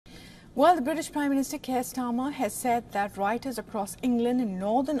Well, the British Prime Minister Keir Starmer has said that rioters across England and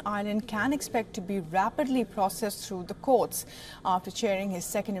Northern Ireland can expect to be rapidly processed through the courts after chairing his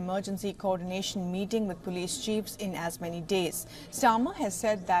second emergency coordination meeting with police chiefs in as many days. Starmer has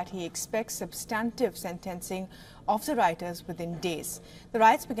said that he expects substantive sentencing of the rioters within days. The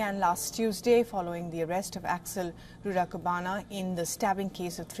riots began last Tuesday following the arrest of Axel Rudakubana in the stabbing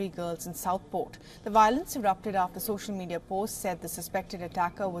case of 3 girls in Southport. The violence erupted after social media posts said the suspected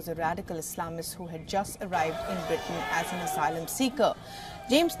attacker was a radical Islamist who had just arrived in Britain as an asylum seeker.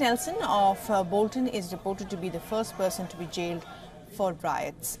 James Nelson of Bolton is reported to be the first person to be jailed for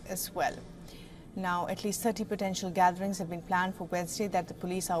riots as well. Now, at least 30 potential gatherings have been planned for Wednesday that the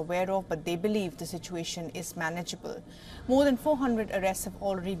police are aware of, but they believe the situation is manageable. More than 400 arrests have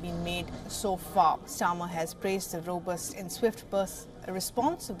already been made so far. Starmer has praised the robust and swift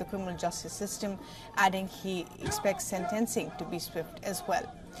response of the criminal justice system, adding he expects sentencing to be swift as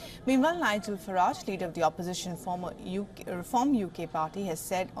well. Meanwhile, Nigel Farage, leader of the opposition Reform UK party, has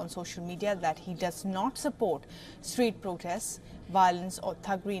said on social media that he does not support street protests, violence or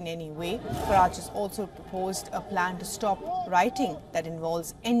thuggery in any way. Farage has also proposed a plan to stop rioting that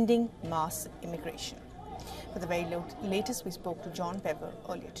involves ending mass immigration. For the very latest, we spoke to John Bever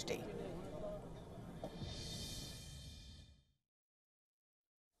earlier today.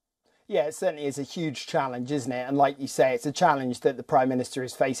 Yeah, it certainly is a huge challenge, isn't it? And like you say, it's a challenge that the Prime Minister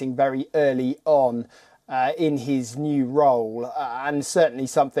is facing very early on in his new role, and certainly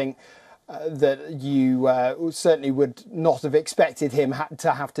something that you certainly would not have expected him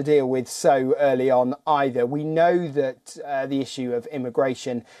to have to deal with so early on either. We know that the issue of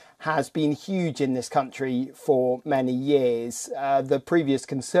immigration has been huge in this country for many years. The previous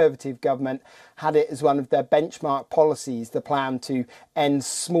Conservative government had it as one of their benchmark policies, the plan to end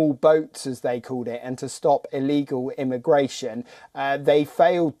small boats, as they called it, and to stop illegal immigration. They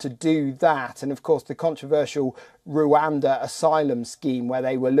failed to do that. And of course, the controversial Rwanda asylum scheme, where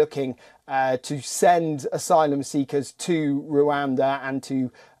they were looking to send asylum seekers to Rwanda and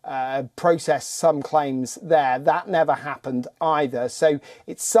to process some claims there, that never happened either. So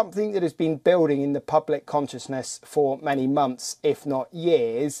it's something that has been building in the public consciousness for many months, if not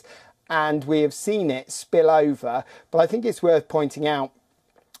years, and we have seen it spill over. But I think it's worth pointing out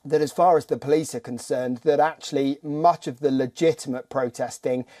that as far as the police are concerned, that actually much of the legitimate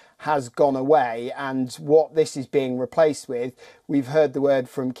protesting has gone away, and what this is being replaced with, we've heard the word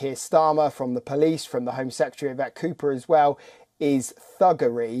from Keir Starmer, from the police, from the Home Secretary Yvette Cooper as well, is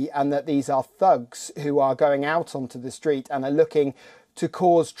thuggery, and that these are thugs who are going out onto the street and are looking to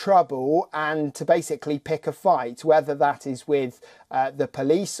cause trouble and to basically pick a fight, whether that is with the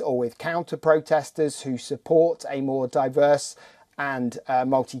police or with counter-protesters who support a more diverse and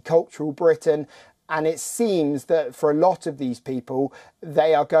multicultural Britain. And it seems that for a lot of these people,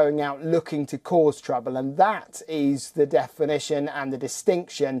 they are going out looking to cause trouble. And that is the definition and the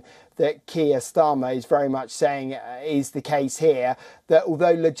distinction that Keir Starmer is very much saying is the case here, that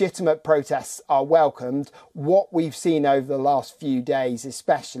although legitimate protests are welcomed, what we've seen over the last few days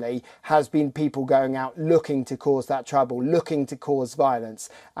especially has been people going out looking to cause that trouble, looking to cause violence.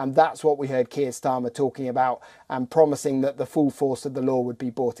 And that's what we heard Keir Starmer talking about, and promising that the full force of the law would be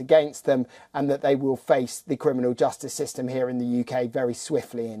brought against them and that they will face the criminal justice system here in the UK very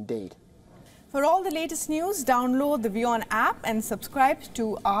swiftly indeed. For all the latest news, download the WION app and subscribe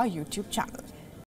to our YouTube channel.